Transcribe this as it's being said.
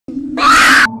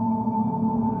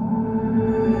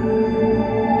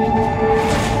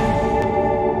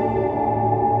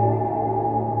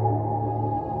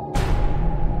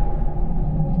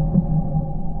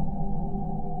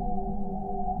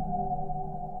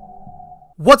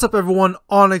What's up everyone,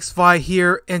 OnyxFi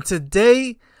here, and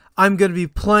today I'm going to be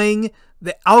playing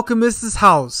The Alchemist's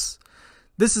House.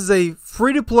 This is a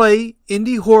free-to-play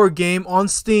indie horror game on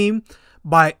Steam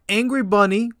by Angry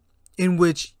Bunny, in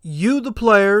which you, the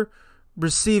player,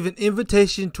 receive an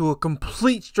invitation to a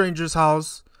complete stranger's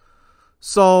house.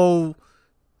 So,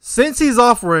 since he's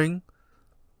offering,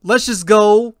 let's just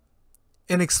go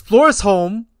and explore his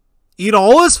home, eat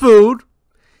all his food,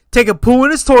 take a poo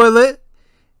in his toilet,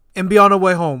 and be on our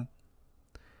way home.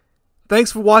 Thanks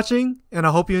for watching, and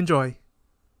I hope you enjoy.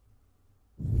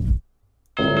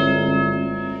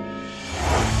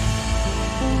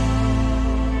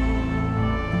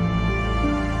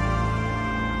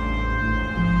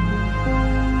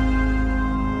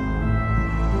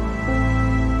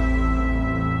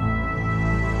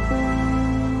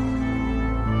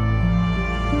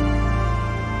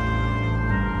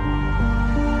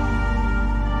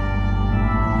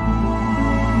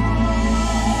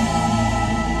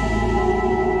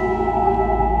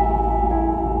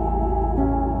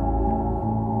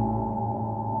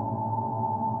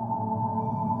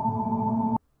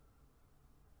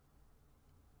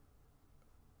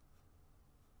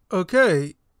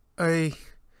 Okay,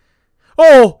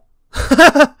 oh!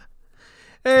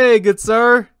 Hey, good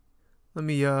sir. Let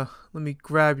me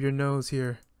grab your nose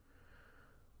here.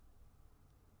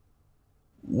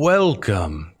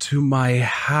 Welcome to my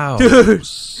house. Dude,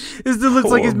 this dude looks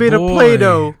like he's made of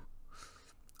Play-Doh.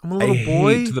 I'm a little boy.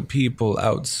 I hate the people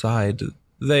outside.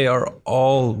 They are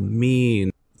all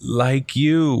mean. Like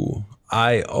you,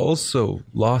 I also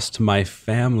lost my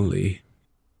family.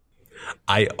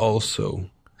 I also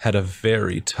had a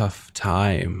very tough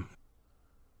time.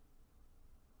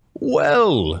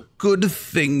 Well, good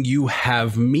thing you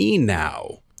have me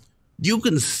now. You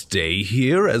can stay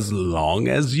here as long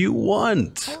as you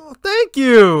want. Oh, thank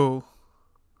you.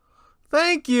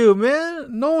 Thank you, man.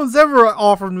 No one's ever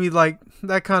offered me like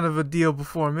that kind of a deal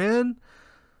before, man.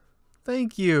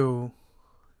 Thank you.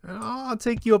 I'll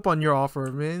take you up on your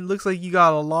offer, man. Looks like you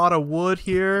got a lot of wood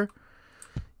here.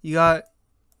 You got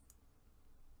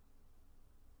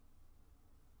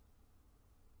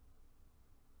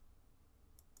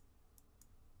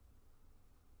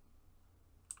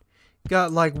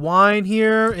like wine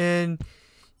here, and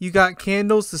you got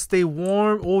candles to stay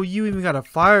warm. Oh, you even got a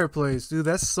fireplace, dude.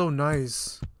 That's so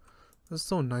nice. That's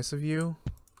so nice of you.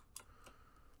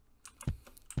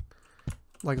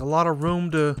 Like a lot of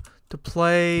room to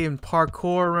play and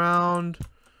parkour around.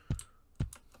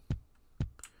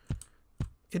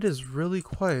 It is really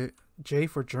quiet. J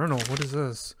for journal. What is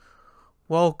this?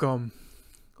 Welcome.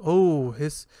 Oh,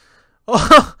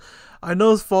 oh, I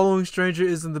know following stranger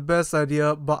isn't the best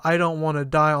idea, but I don't want to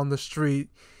die on the street.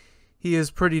 He is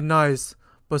pretty nice,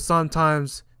 but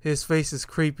sometimes his face is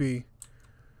creepy.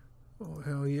 Oh,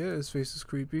 hell yeah, his face is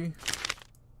creepy.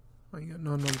 Oh, you got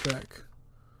none on the back.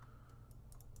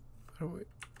 Oh, wait.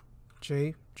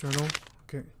 J, journal.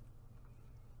 Okay.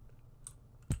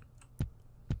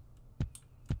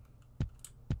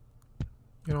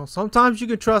 You know, sometimes you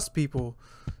can trust people.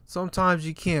 Sometimes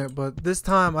you can't, but this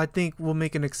time I think we'll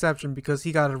make an exception because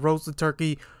he got a roasted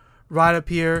turkey right up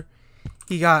here.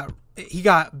 He got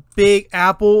big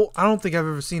apple. I don't think I've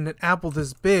ever seen an apple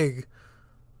this big.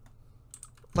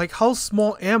 Like, how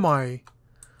small am I?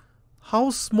 How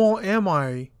small am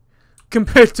I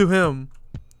compared to him?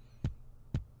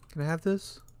 Can I have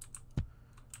this?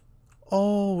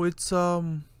 Oh, it's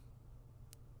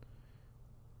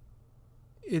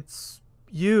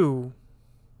you.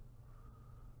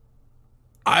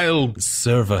 I'll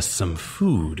serve us some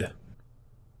food.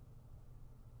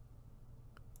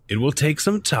 It will take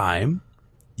some time.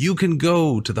 You can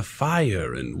go to the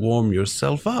fire and warm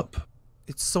yourself up.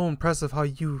 It's so impressive how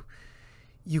you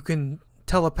can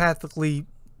telepathically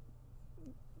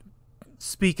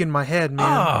speak in my head, man.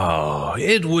 Oh,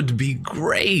 it would be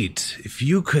great if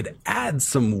you could add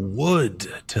some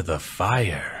wood to the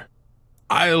fire.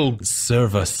 I'll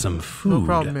serve us some food. No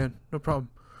problem, man. No problem.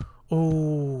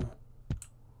 Oh.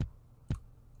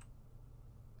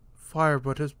 Fire,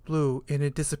 but it's blue, and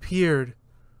it disappeared.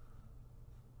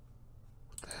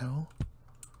 What the hell?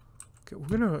 Okay,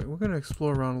 we're gonna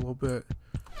explore around a little bit.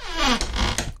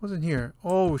 What's in here?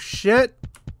 Oh shit!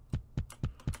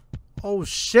 Oh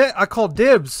shit! I called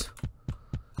dibs.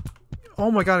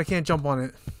 Oh my god! I can't jump on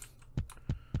it.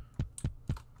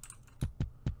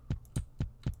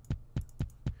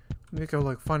 Maybe I could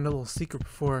like find a little secret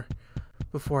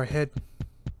before I head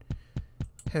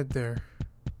there.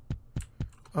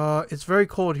 It's very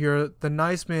cold here. The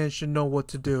nice man should know what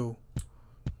to do.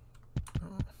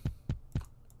 Oh.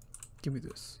 Give me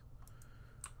this.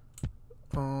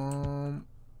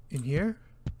 In here?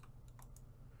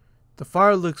 The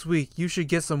fire looks weak. You should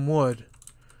get some wood.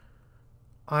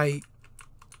 I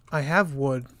have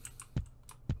wood.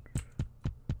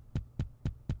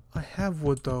 I have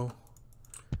wood though.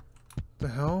 The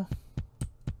hell?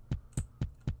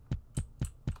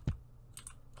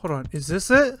 Hold on. Is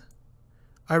this it?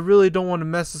 I really don't want to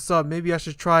mess this up. Maybe I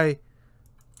should try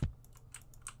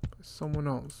someone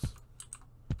else.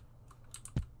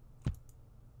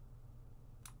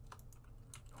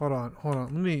 Hold on. Hold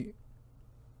on. Let me...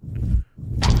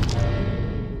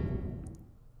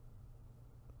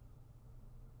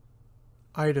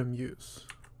 Item use.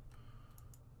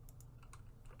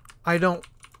 I don't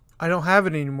have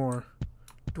it anymore.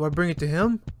 Do I bring it to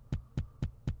him?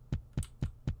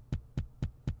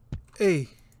 Hey.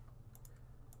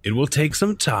 It will take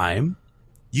some time.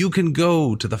 You can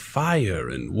go to the fire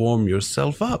and warm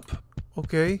yourself up.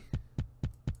 Okay.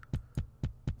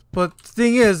 But the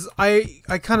thing is, I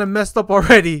kind of messed up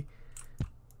already.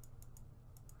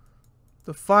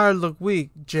 The fire looked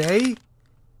weak. Jay?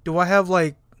 Do I have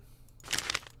like...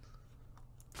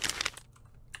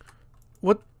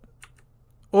 What?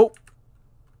 Oh.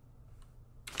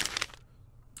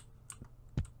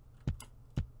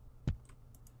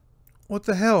 What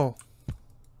the hell?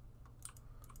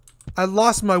 I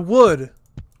lost my wood.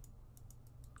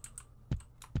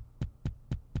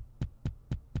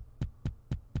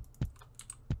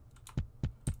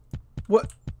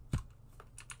 What?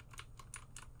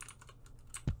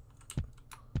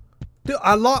 Dude,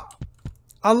 I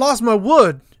lost my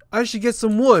wood. I should get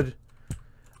some wood.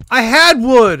 I had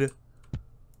wood.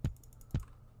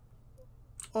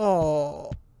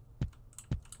 Oh.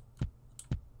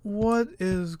 What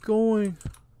is going...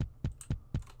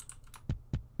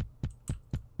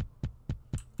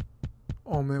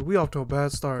 Oh man, we off to a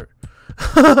bad start.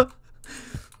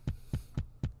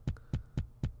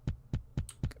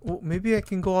 Well, maybe I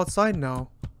can go outside now.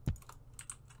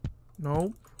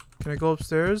 No. Can I go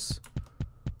upstairs?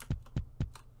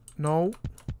 No.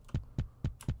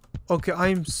 Okay,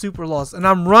 I'm super lost. And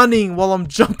I'm running while I'm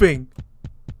jumping.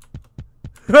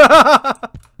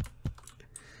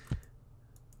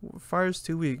 Fire's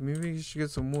too weak. Maybe you should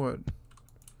get some wood.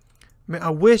 Man,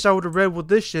 I wish I would have read what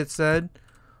this shit said.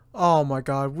 Oh my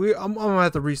god. I'm gonna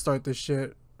have to restart this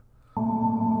shit.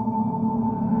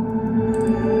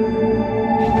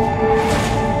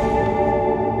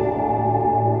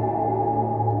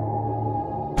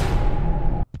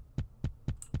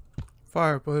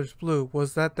 Fire, but it's blue.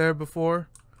 Was that there before?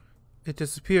 It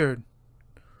disappeared.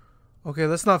 Okay,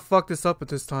 let's not fuck this up at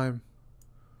this time.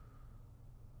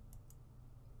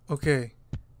 Okay.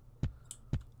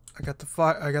 I got the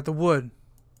fire. I got the wood.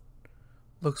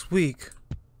 Looks weak.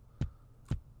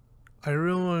 I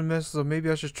really want to mess this up. Maybe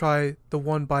I should try the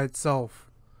one by itself.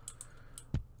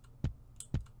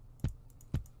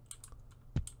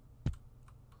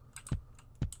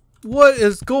 What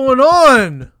is going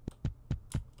on?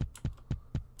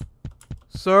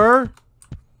 Sir?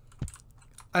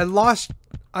 I lost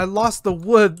the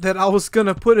wood that I was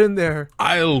gonna put in there.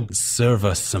 I'll serve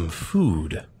us some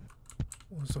food.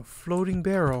 It was a floating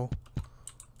barrel.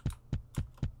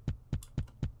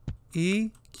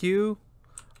 E, Q.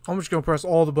 I'm just gonna press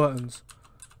all the buttons.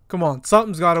 Come on,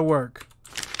 something's gotta work.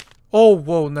 Oh,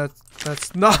 whoa,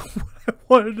 that's not what I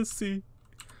wanted to see.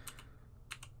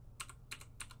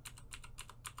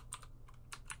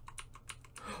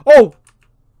 Oh!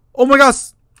 Oh my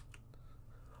gosh!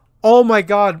 Oh my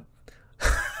god.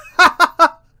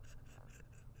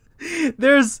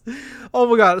 There's... Oh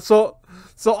my god, so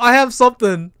I have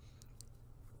something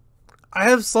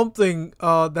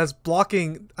that's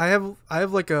blocking. I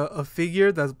have like a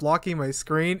figure that's blocking my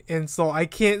screen, and so I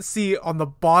can't see on the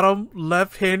bottom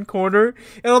left hand corner,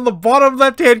 and on the bottom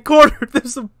left hand corner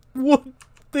there's a wood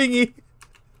thingy.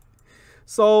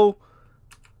 So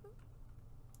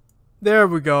there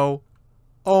we go.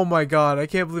 Oh my god, I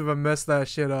can't believe I messed that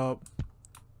shit up.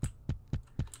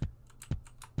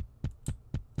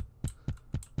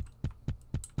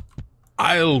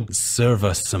 I'll serve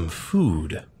us some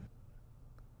food.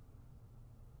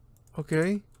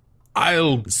 Okay.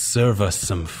 I'll serve us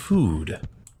some food.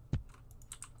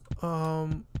 I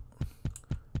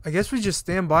guess we just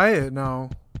stand by it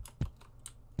now.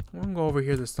 I'm gonna go over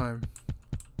here this time.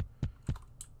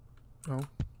 No.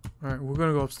 Alright, we're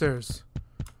gonna go upstairs.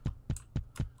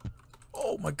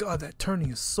 Oh my god, that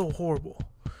turning is so horrible.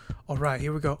 Alright,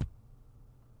 here we go.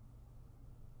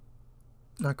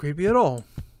 Not creepy at all.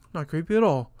 Not creepy at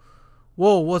all.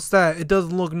 Whoa, what's that? It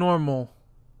doesn't look normal.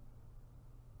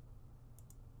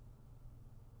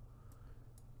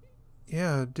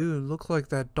 Yeah, dude, looked like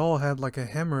that doll had like a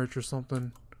hemorrhage or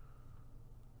something.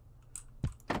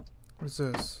 What's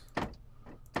this?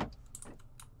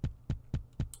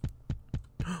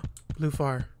 Blue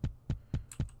fire.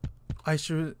 I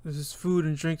should. There's food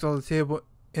and drinks on the table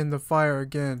in the fire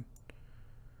again.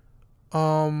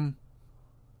 Oh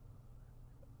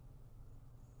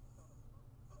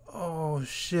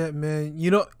shit, man. You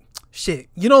know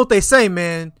what they say,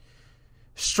 man.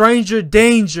 Stranger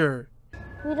danger.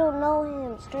 We don't know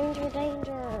him. Stranger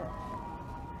danger.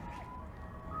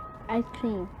 Ice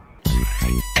cream.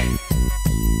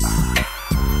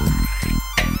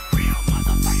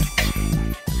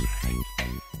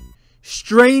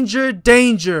 Stranger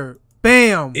danger.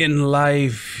 Bam. In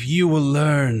life, you will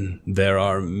learn there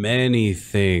are many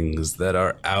things that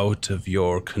are out of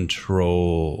your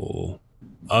control.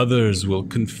 Others will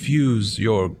confuse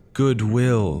your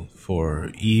goodwill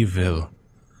for evil.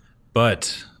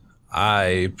 But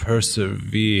I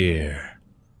persevere.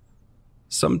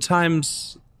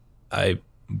 Sometimes I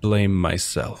blame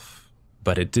myself,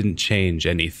 but it didn't change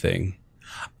anything.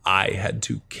 I had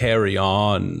to carry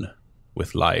on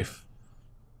with life.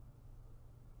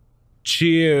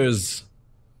 Cheers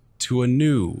to a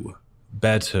new,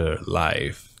 better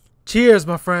life. Cheers,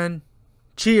 my friend.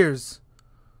 Cheers.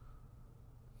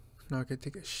 Now I can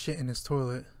take a shit in this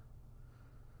toilet.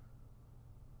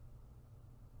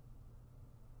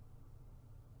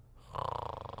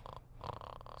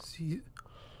 See,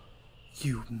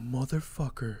 you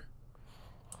motherfucker.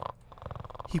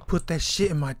 He put that shit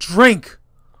in my drink.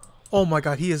 Oh my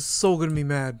god, he is so gonna be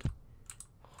mad.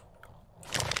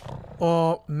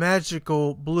 Oh,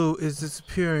 magical blue is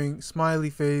disappearing. Smiley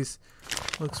face.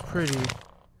 Looks pretty.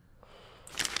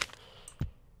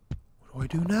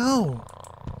 What do I do now?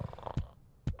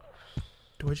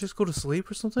 Do I just go to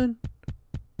sleep or something?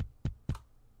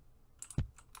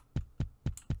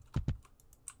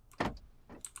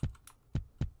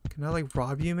 Can I like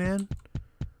rob you, man?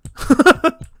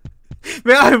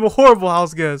 Man, I am a horrible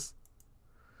house guest.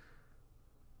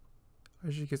 I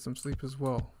should get some sleep as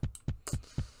well.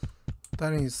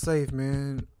 That ain't safe,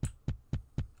 man.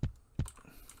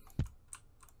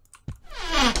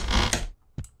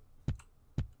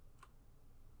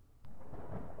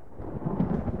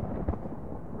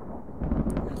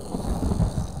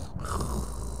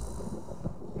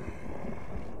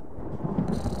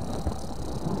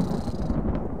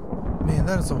 Man,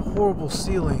 that is a horrible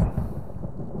ceiling.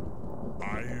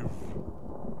 I've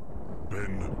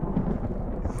been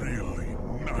really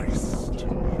nice to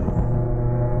you.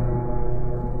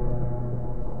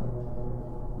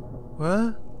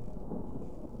 What?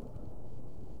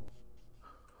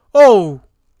 Oh!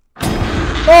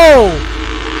 Oh!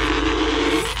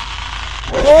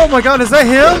 Oh my god, is that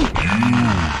him? You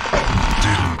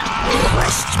didn't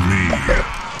trust me.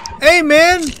 Hey,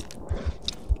 man!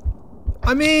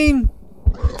 I mean...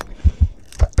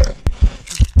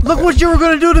 Look what you were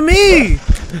gonna do to me!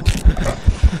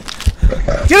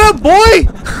 Get up, boy!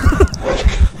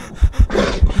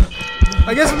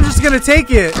 I guess I'm just gonna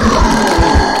take it.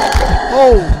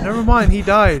 Oh, never mind, he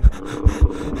died.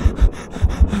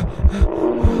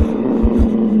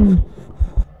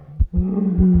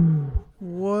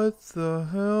 What the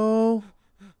hell?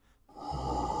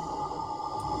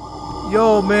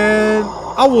 Yo, man,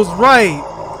 I was right.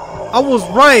 I was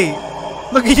right.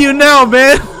 Look at you now,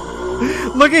 man.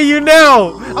 Look at you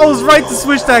now. I was right to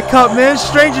switch that cup, man.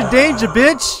 Stranger danger,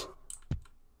 bitch.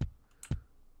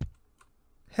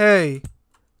 Hey,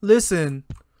 listen.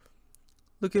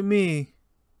 Look at me.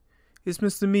 It's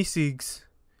Mr. Meeseeks.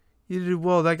 You did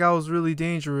well. That guy was really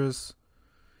dangerous.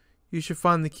 You should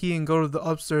find the key and go to the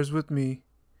upstairs with me.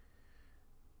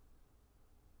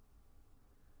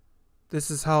 This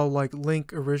is how, like,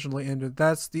 Link originally ended.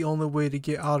 That's the only way to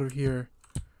get out of here.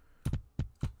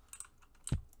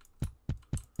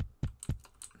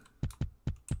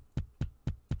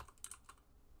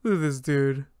 Look at this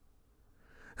dude.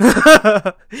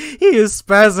 He is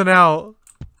spazzing out.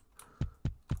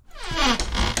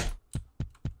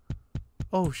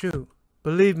 Oh shoot.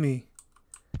 Believe me.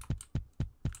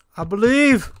 I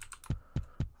believe,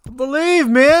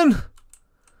 man.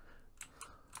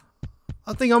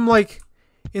 I think I'm like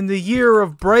in the year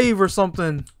of Brave or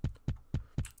something.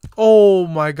 Oh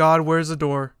my god, where's the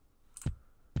door?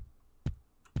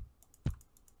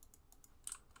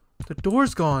 The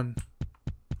door's gone.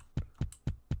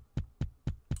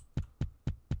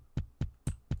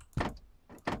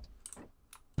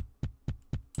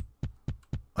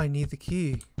 I need the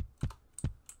key.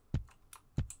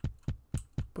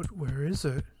 But where is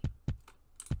it?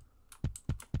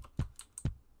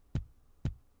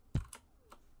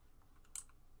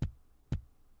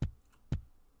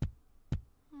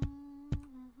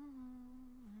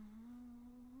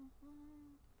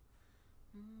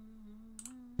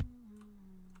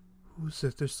 Who's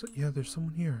it? There's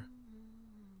someone here.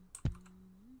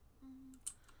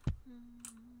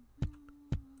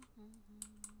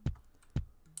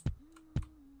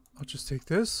 take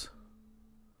this.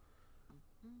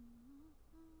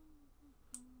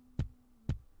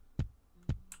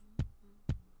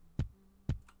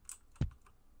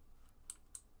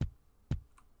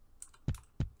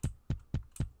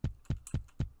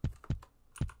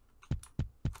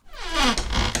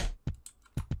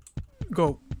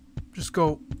 Go. Just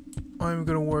go. I'm even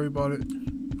gonna worry about it.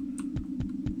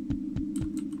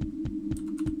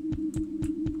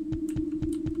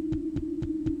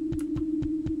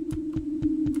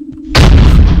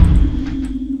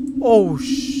 Oh,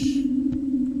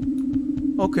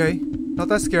 okay. Not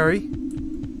that scary.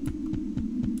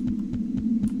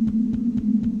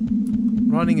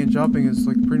 Running and jumping is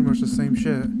like pretty much the same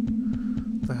shit.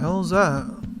 What the hell is that?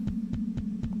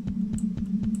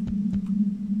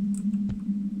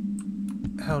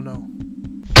 Hell no.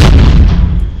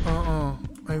 I'm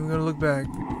even gonna look back.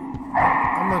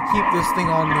 I'm gonna keep this thing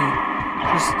on me.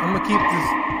 I'm gonna keep this,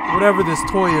 whatever this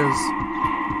toy is.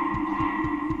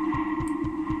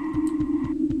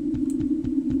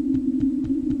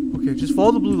 Okay, just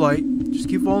follow the blue light. Just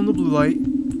keep following the blue light.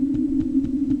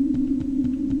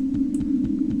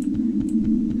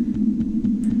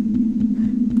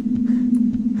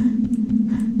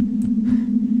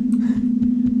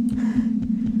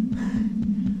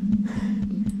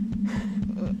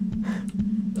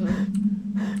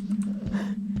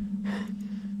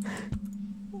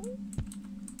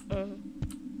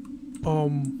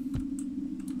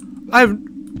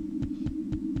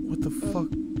 What the fuck?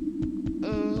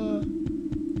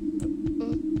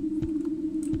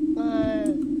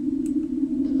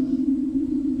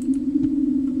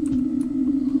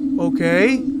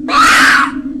 Okay.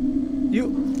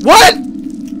 What?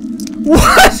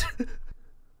 What?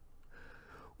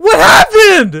 What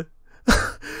happened?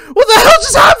 What the hell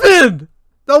just happened?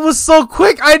 That was so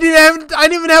quick. I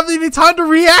didn't even have any time to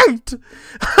react.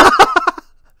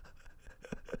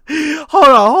 Hold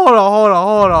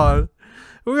on.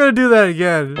 We're gonna do that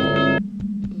again.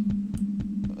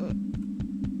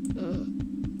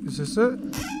 Is this it?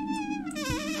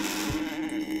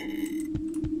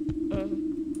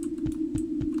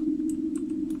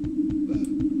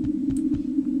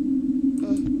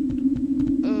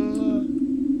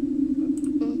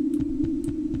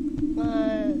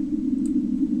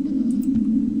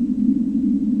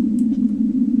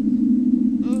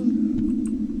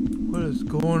 What is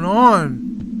going on?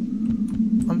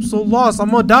 I'm so lost.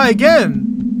 I'm gonna die again.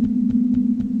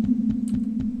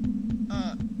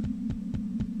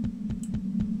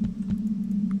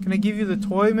 Can I give you the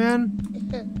toy, man?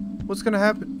 What's gonna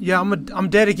happen? Yeah, I'm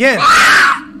dead again.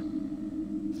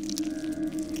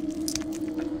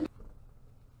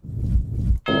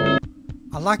 I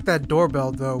like that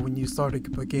doorbell though when you start a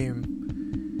game.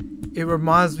 It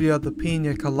reminds me of the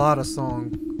Pina Colada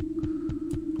song.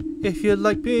 If you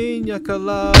like pina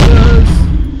coladas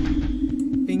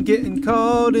and getting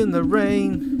caught in the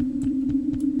rain.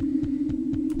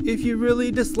 If you really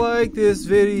dislike this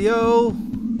video,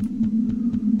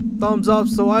 thumbs up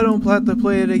so I don't have to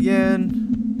play it again.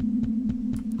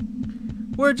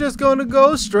 We're just gonna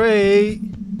go straight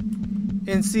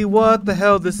and see what the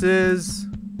hell this is.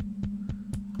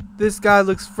 This guy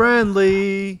looks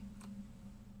friendly.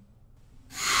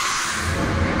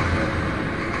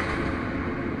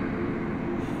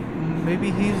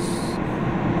 Maybe he is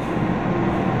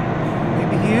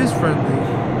friendly.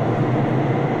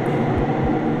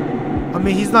 I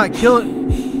mean, he's not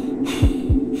killing.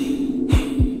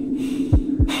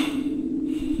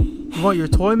 You want your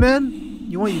toy, man?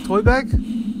 You want your toy back?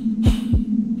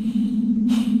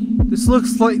 This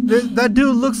looks like that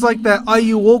dude looks like that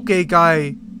Ayuwoke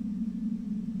guy.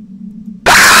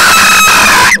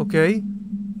 Okay.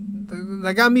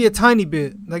 That got me a tiny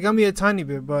bit.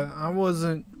 But I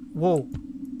wasn't. Whoa.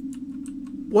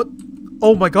 What?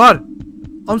 Oh my god.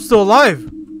 I'm still alive.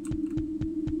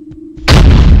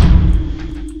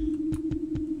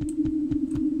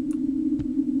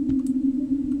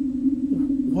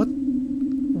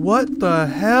 What the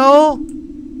hell?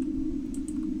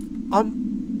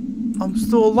 I'm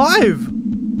still alive.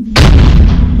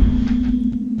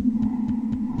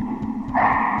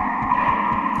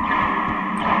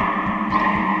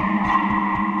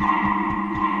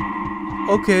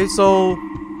 Okay, so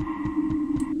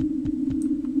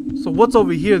what's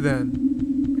over here then?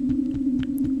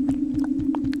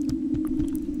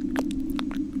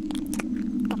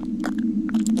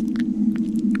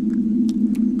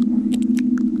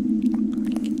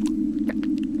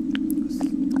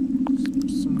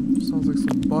 Sounds like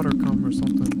some buttercum or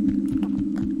something.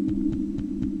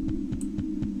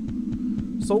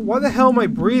 So why the hell am I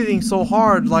breathing so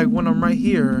hard like when I'm right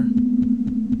here?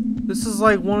 This is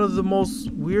like one of the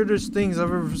most weirdest things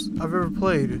I've ever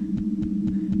played.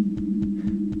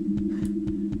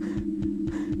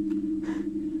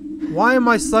 Why am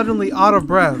I suddenly out of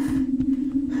breath?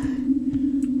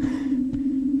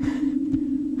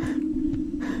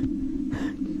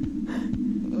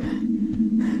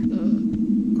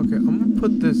 Okay, I'm gonna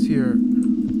put this here.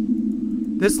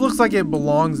 This looks like it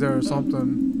belongs there or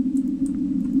something.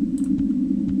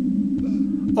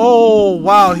 Oh,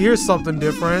 wow, here's something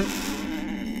different.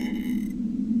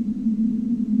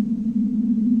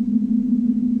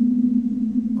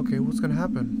 Okay, what's gonna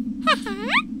happen?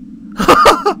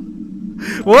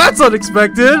 Well, that's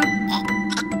unexpected.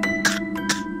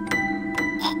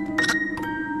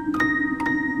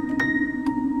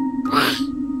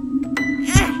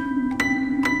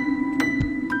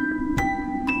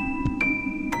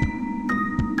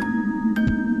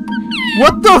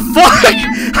 What the fuck?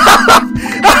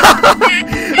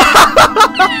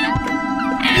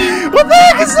 What the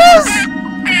heck is this?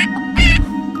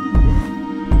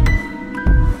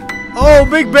 Oh,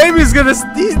 Big Baby's gonna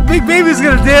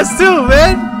dance too,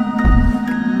 man.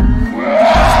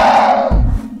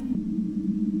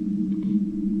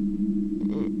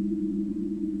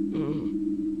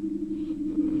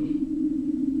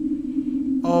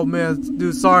 Oh man,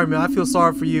 dude, sorry man. I feel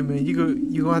sorry for you, man. You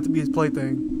gonna have to be his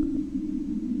plaything.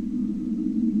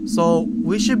 So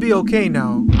we should be okay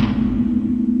now,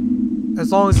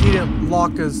 as long as he didn't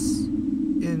lock us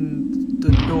in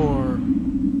the door.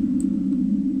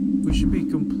 We should be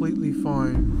completely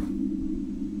fine.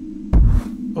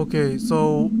 Okay,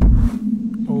 so...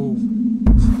 Oh.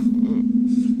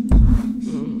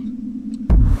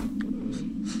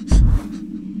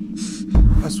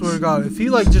 I swear to God, if he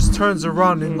like just turns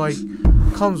around and like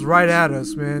comes right at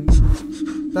us, man,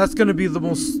 that's gonna be the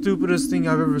most stupidest thing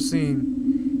I've ever seen.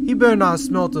 He better not have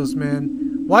smelt us,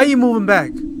 man. Why are you moving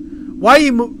back? Why are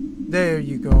you There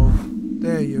you go.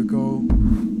 There you go.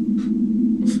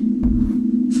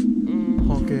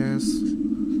 Punk ass.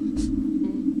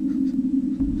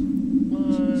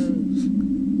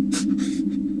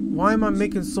 Why am I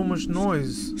making so much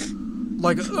noise?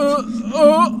 Like,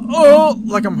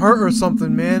 like I'm hurt or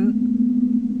something,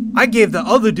 man. I gave the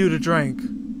other dude a drink.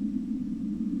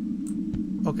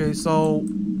 Okay, so,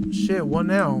 shit, what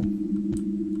now?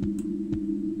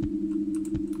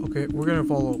 Okay, we're gonna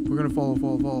follow. We're gonna follow.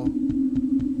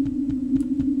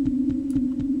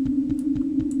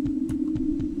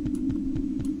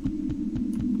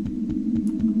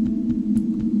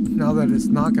 Now that it's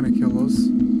not gonna kill us.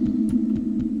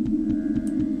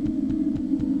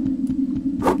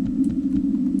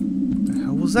 The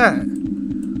hell was that?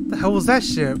 The hell was that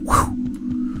shit? Whew.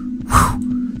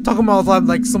 Whew. Talking about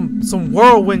like some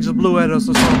whirlwind just blew at us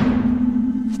or something.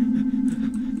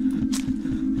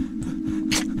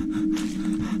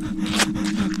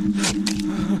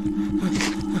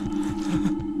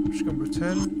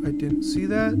 I didn't see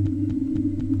that.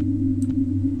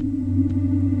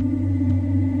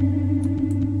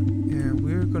 And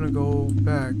we're gonna go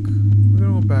back. We're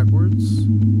gonna go backwards.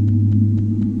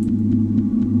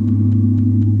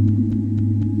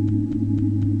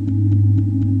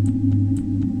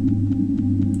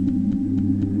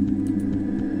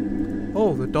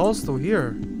 Oh, the doll's still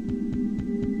here.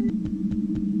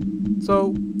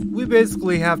 So, we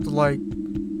basically have to, like,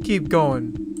 keep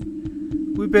going.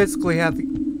 We basically have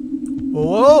to...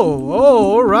 Whoa!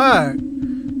 Oh, alright!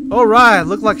 Alright,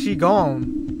 look like she gone.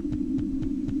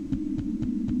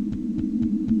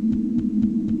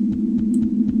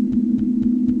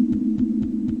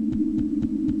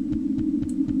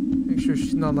 Make sure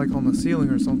she's not, like, on the ceiling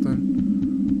or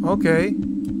something. Okay.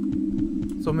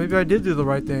 So maybe I did do the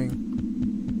right thing.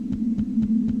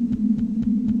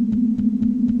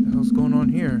 What the hell's going on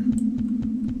here?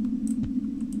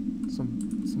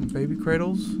 Some baby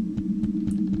cradles.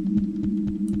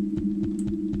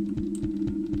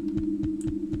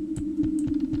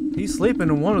 He's sleeping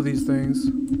in one of these things.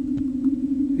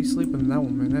 He's sleeping in that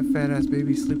one, man. That fat ass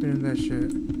baby's sleeping in that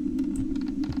shit.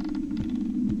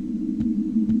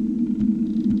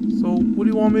 So, what do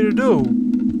you want me to do?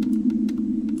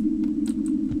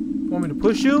 Want me to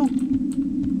push you?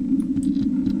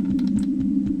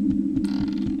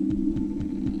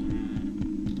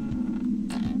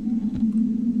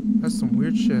 That's some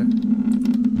weird shit.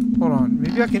 Hold on,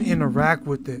 maybe I can interact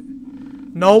with it.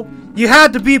 Nope, you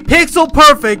had to be pixel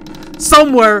perfect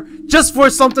somewhere just for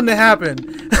something to happen.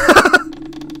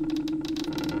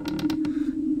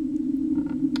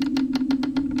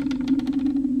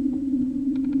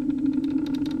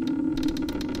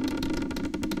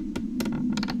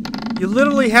 You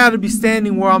literally had to be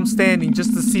standing where I'm standing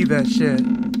just to see that shit.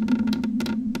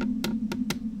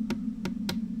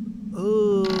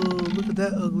 Ugh.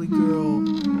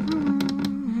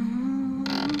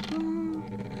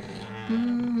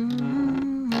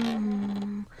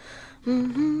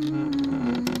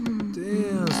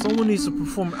 needs to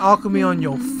perform alchemy on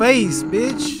your face,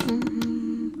 bitch.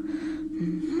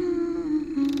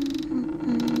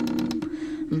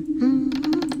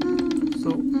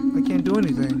 So, I can't do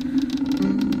anything.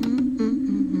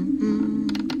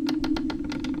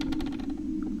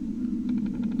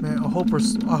 Man,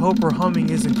 I hope her humming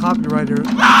isn't copyrighted.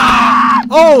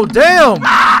 Oh, damn!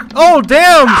 Oh,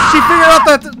 damn! She figured out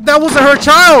that wasn't her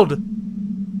child!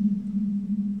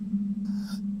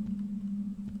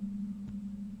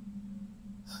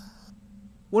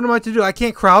 What am I to do? I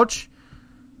can't crouch.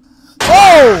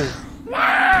 Oh!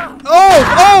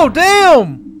 Oh!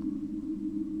 Damn!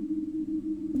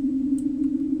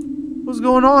 What's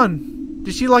going on?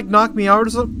 Did she like knock me out or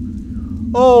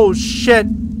something? Oh shit!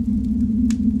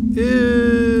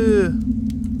 Ew.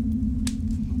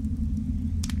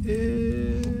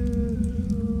 Ew.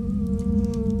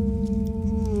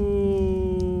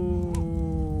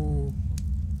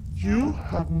 You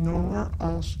have nowhere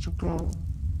else to go.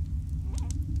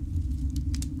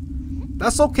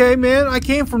 That's okay, man. I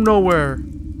came from nowhere.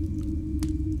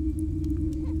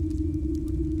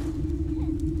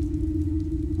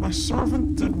 My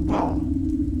servant did well,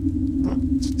 but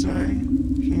today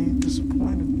he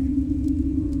disappointed me.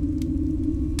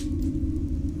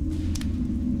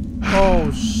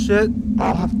 Oh shit.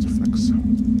 I'll have to fix him.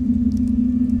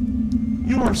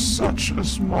 You are such a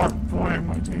smart boy,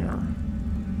 my dear.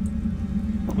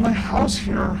 But my house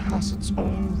here has its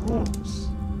own rules.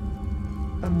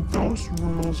 And those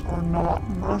rules are not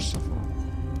merciful.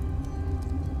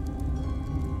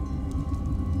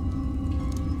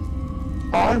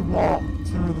 I walk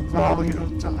through the valley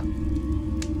of death.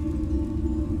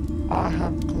 I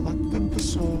have collected the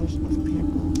souls of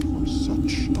people for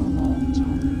such a long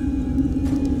time.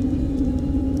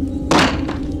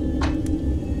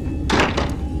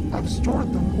 I've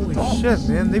stored them with Holy shit,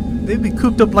 man. They'd be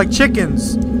cooped up like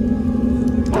chickens.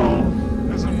 Oh,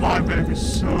 isn't my baby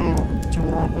so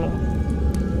adorable?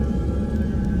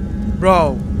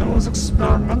 Bro. It was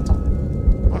experimental,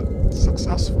 but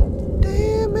successful.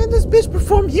 Damn, man, this bitch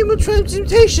performed human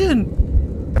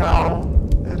transmutation. Now,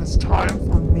 it is time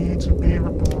for me to be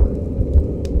reborn.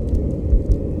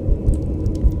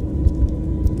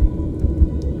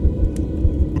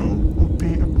 Who will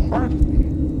be a part of me?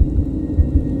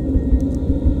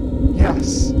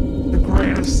 Yes, the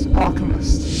greatest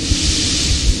alchemist.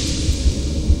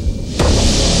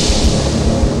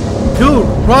 Dude,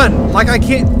 run! Like I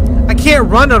can't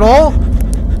run at all?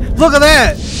 Look at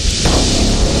that!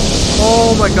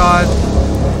 Oh my god.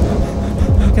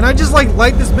 Can I just like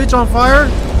light this bitch on fire?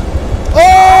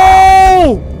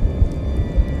 Oh!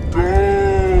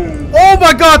 Oh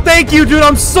my god, thank you, dude.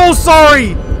 I'm so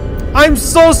sorry. I'm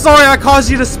so sorry I caused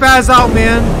you to spaz out,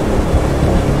 man.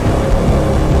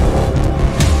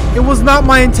 It was not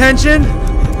my intention.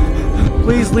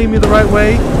 Please lead me the right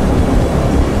way.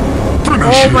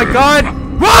 Oh my god!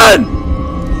 Run!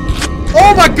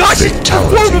 Oh my god, she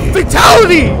performed a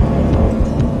fatality!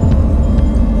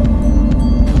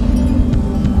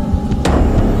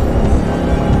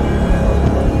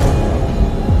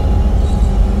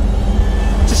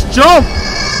 Just jump!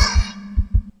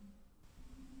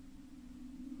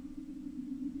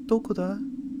 Dokoda?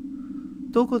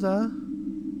 Dokoda?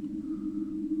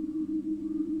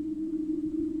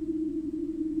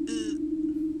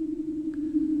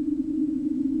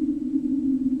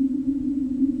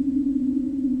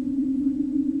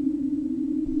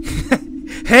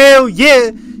 Hell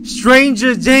yeah!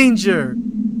 Stranger danger!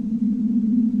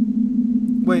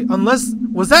 Wait, unless...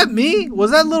 Was that me?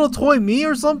 Was that little toy me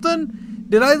or something?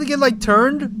 Did I get like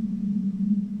turned?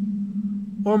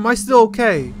 Or am I still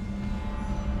okay?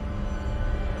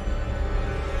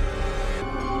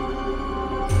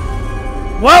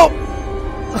 Well!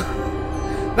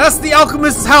 That's the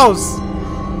Alchemist's house!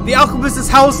 The Alchemist's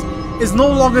house is no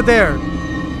longer there.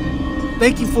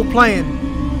 Thank you for playing.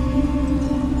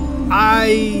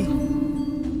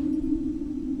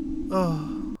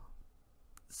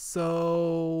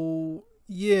 So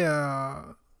yeah.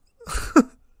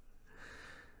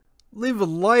 Leave a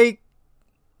like,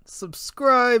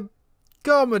 subscribe,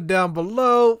 comment down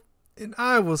below, and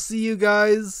I will see you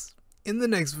guys in the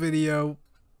next video.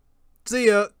 See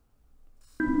ya.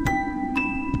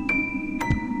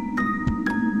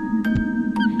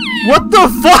 What the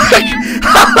fuck?